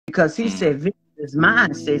because he said, "Vengeance is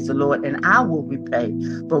mine," says the Lord, "and I will repay."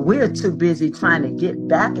 But we're too busy trying to get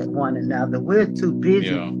back at one another. We're too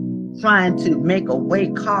busy trying to make a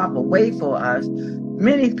way, carve a way for us.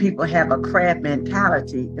 Many people have a crab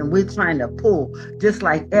mentality, and we're trying to pull just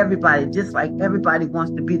like everybody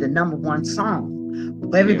wants to be the number one song.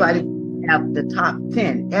 Everybody have the top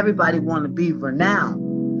 10. Everybody want to be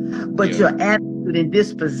renowned. But your attitude and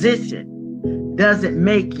disposition doesn't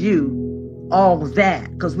make you all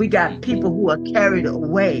that, because we got people who are carried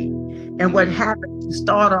away. And what happens, you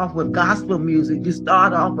start off with gospel music, you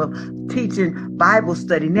start off with teaching Bible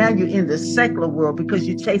study. Now you're in the secular world because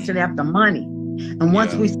you're chasing after money. And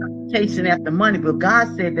once we start chasing after money, but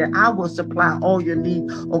God said that I will supply all your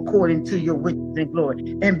needs according to your riches and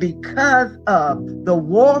glory. And because of the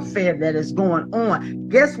warfare that is going on,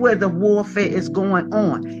 guess where the warfare is going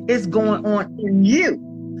on? It's going on in you.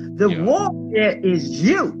 The warfare is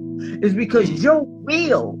you. It's because your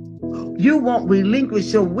will, you won't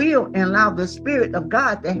relinquish your will and allow the Spirit of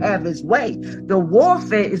God to have his way. The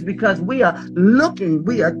warfare is because we are looking,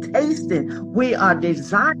 we are tasting, we are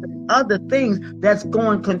desiring other things that's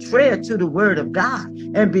going contrary to the word of God.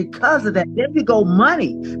 And because of that, there we go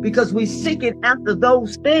money, because we're seeking after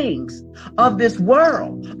those things of this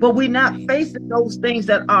world, but we're not facing those things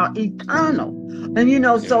that are eternal. And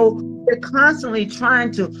so we're constantly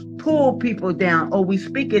trying to pull people down, or we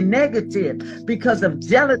speaking negative because of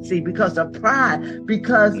jealousy, because of pride,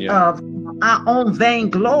 because of our own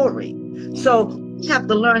vainglory. So we have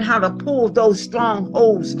to learn how to pull those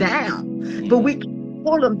strongholds down. But we can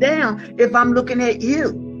pull them down if I'm looking at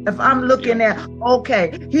you. If I'm looking at,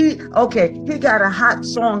 he got a hot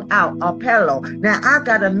song out, Apello. Now I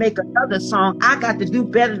got to make another song. I got to do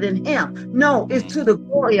better than him. No, it's to the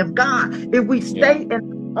glory of God. If we stay in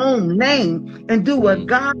our own lane and do what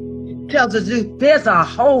God tells us to do, there's a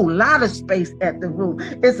whole lot of space at the root.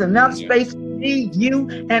 It's enough space for me, you,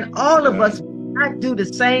 and all of us not do the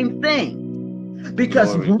same thing. Because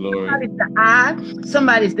somebody's the eye,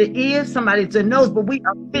 somebody's the ear, somebody's the nose, but we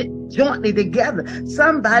are fit jointly together.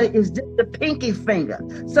 Somebody is just the pinky finger.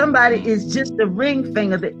 Somebody is just the ring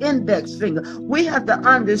finger, the index finger. We have to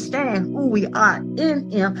understand who we are in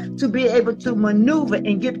him to be able to maneuver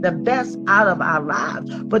and get the best out of our lives.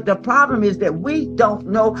 But the problem is that we don't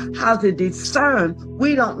know how to discern.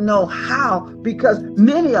 We don't know how, because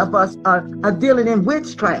many of us are dealing in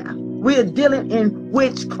witchcraft. We are dealing in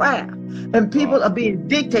witchcraft. And people are being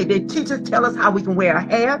dictated. They teach us, tell us how we can wear our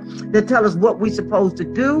hair. They tell us what we're supposed to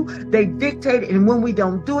do. They dictate it, and when we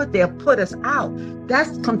don't do it, they'll put us out.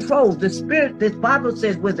 That's control. The Spirit, this Bible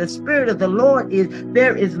says, where the Spirit of the Lord is,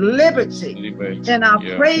 there is liberty. And our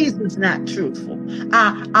praise is not truthful.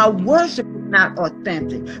 Our worship is not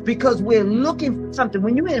authentic, because we're looking for something.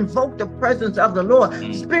 When you invoke the presence of the Lord,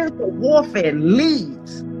 spiritual warfare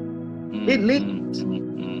leaves. It leaves.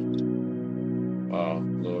 Wow,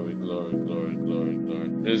 glory.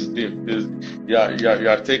 This deep.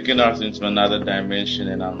 You're taking us into another dimension,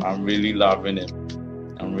 and I'm really loving it.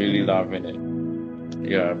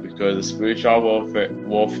 Yeah, because the spiritual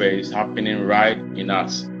warfare is happening right in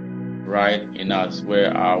us,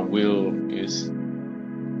 where our will is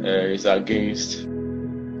against.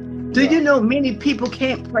 Do you know many people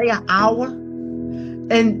can't pray an hour?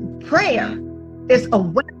 And prayer is a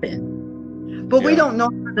weapon. But we don't know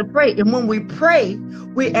how to pray. And when we pray,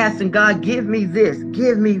 we're asking God, give me this,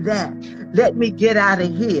 give me that. Let me get out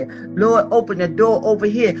of here. Lord, open the door over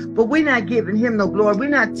here. But we're not giving him no glory. We're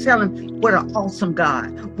not telling what an awesome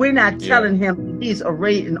God. We're not telling him he's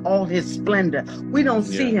arrayed in all his splendor. We don't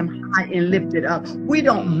see him high and lifted up. We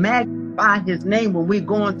don't magnify his name when we're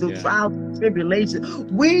going through trials and tribulations.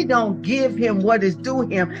 We don't give him what is due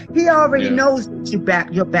him. He already knows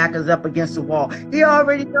that your back is up against the wall. He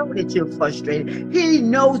already knows that you're frustrated. He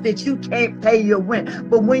knows that you can't pay your rent.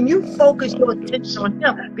 But when you focus your attention on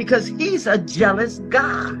him, because he's a jealous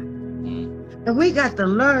God. And we got to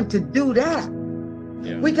learn to do that.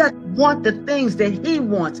 We got to want the things that he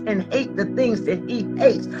wants and hate the things that he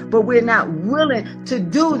hates, but we're not willing to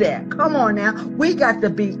do that. Come on now. We got to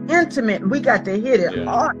be intimate. We got to hit it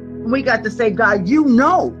hard. We got to say, God, you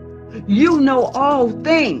know all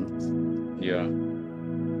things.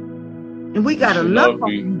 And we got to love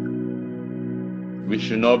him. We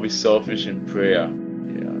should not be selfish in prayer.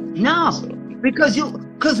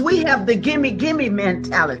 Because we have the gimme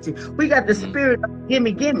mentality. We got the spirit of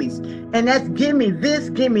gimmes, and that's give me this,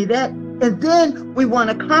 give me that, and then we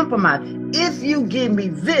want to compromise. If you give me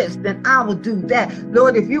this, then I will do that.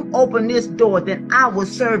 Lord, if you open this door, then I will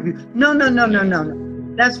serve you. No.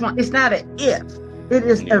 That's wrong. It's not an if. It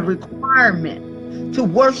is a requirement. to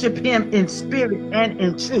worship him in spirit and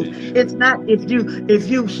in truth. It's not if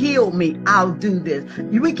you heal me, I'll do this.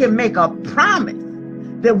 We can make a promise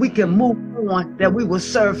that we can move on, that we will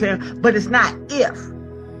serve him, but it's not if,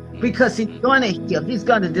 because he's going to heal, he's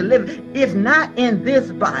going to deliver, if not in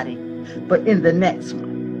this body, but in the next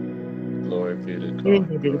one. Glory be to God.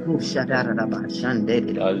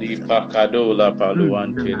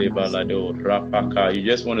 You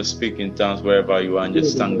just want to speak in tongues wherever you are and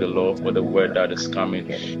just thank the Lord for the word that is coming.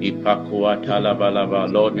 Lord,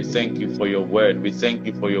 we thank you for your word. We thank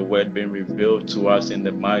you for your word being revealed to us in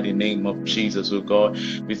the mighty name of Jesus, oh God.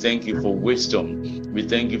 We thank you for wisdom. We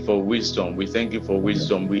thank you for wisdom. We thank you for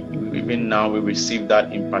wisdom. Even now we receive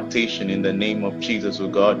that impartation in the name of Jesus, oh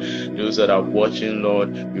God. Those that are watching,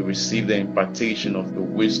 Lord, we receive the impartation of the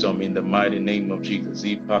wisdom in the mighty name of Jesus.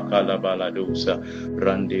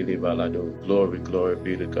 Glory, glory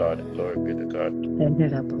be to God. Glory be to God.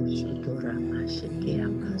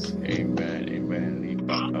 Amen. Amen.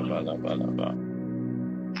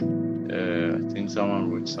 I think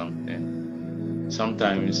someone wrote something.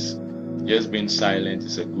 Sometimes just being silent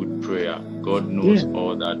is a good prayer. God knows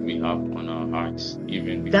all that we have on our hearts,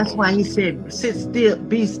 even before. That's why he said, sit still,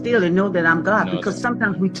 be still, and know that I'm God. Because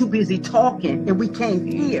sometimes we're too busy talking and we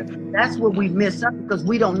can't hear. That's where we mess up, because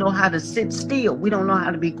we don't know how to sit still. We don't know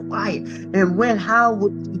how to be quiet. And how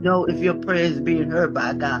would you know if your prayer is being heard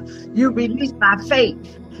by God? You release by faith.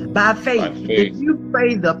 By faith. If you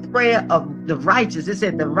pray the prayer of the righteous, it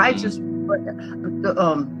said the righteous,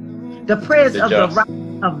 the prayers of the righteous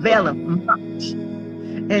availeth much.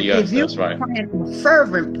 And if you pray a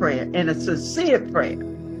fervent prayer and a sincere prayer,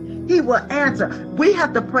 he will answer. We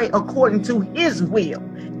have to pray according to his will.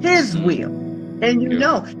 His will. And you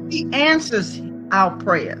know, he answers our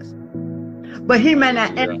prayers. But he may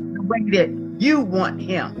not answer the way that you want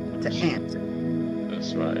him to answer.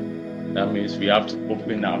 That's right. That means we have to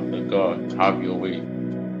open up to God. Have your way.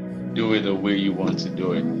 Do it the way you want to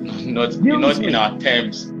do it. Not in our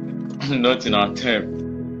terms. Not in our terms.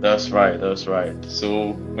 That's right. That's right.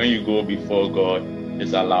 So when you go before God,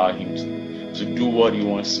 just allow him to do what he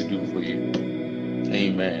wants to do for you.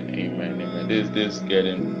 Amen. Amen. Amen. This is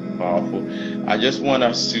getting powerful. I just want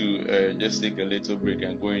us to just take a little break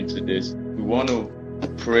and go into this. We want to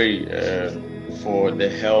pray for the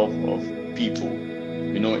health of people.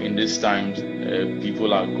 You know, in these times,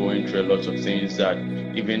 people are going through a lot of things that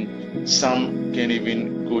even some can't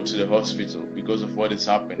even go to the hospital because of what is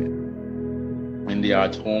happening. And they are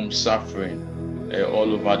at home suffering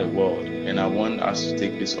all over the world. And I want us to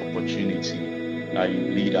take this opportunity that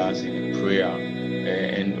you lead us in prayer.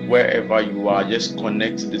 And wherever you are, just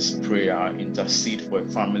connect this prayer. Intercede for a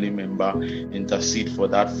family member. Intercede for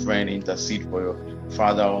that friend. Intercede for your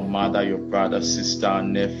father or mother, your brother, sister,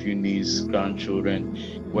 nephew, niece, grandchildren.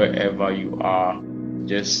 Wherever you are,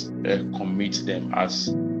 just commit them as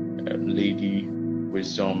Lady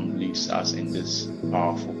Wisdom leads us in this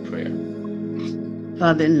powerful prayer.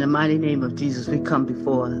 Father, in the mighty name of Jesus, we come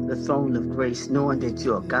before the throne of grace, knowing that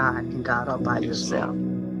you're God and God all by yourself.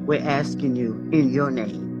 We're asking you in your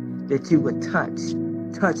name that you would touch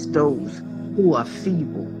those who are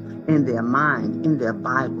feeble in their mind, in their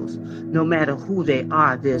Bibles. No matter who they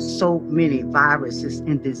are, there's so many viruses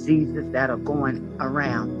and diseases that are going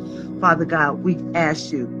around. Father God, we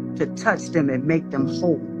ask you to touch them and make them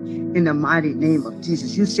whole in the mighty name of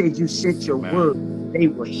Jesus. You said you sent your word, they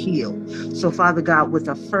were healed. So, Father God, with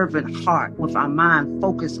a fervent heart, with our mind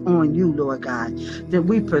focused on you, Lord God, that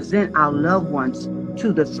we present our loved ones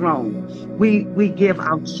to the throne. We give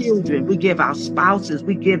our children, we give our spouses,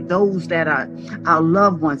 we give those that are our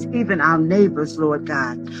loved ones, even our neighbors, Lord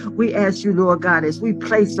God. We ask you, Lord God, as we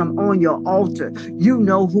place them on your altar, you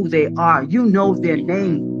know who they are. You know their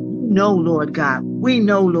name. know, Lord God, we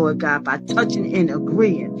know, Lord God, by touching and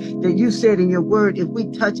agreeing that you said in your word, if we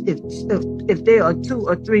touch, if there are two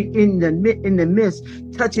or three in the midst,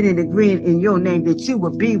 touching and agreeing in your name, that you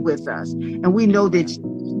will be with us. And we know that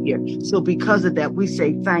you're here. So because of that, we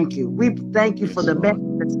say thank you. We thank you for the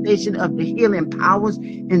manifestation of the healing powers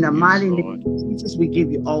in the mighty name of Jesus. We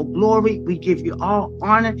give you all glory. We give you all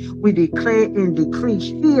honor. We declare and decree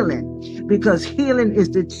healing, because healing is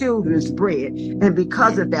the children's bread. And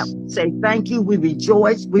because of that, we say thank you. We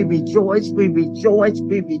rejoice. We rejoice. We rejoice.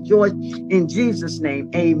 We rejoice. In Jesus' name,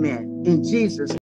 amen. In Jesus' name.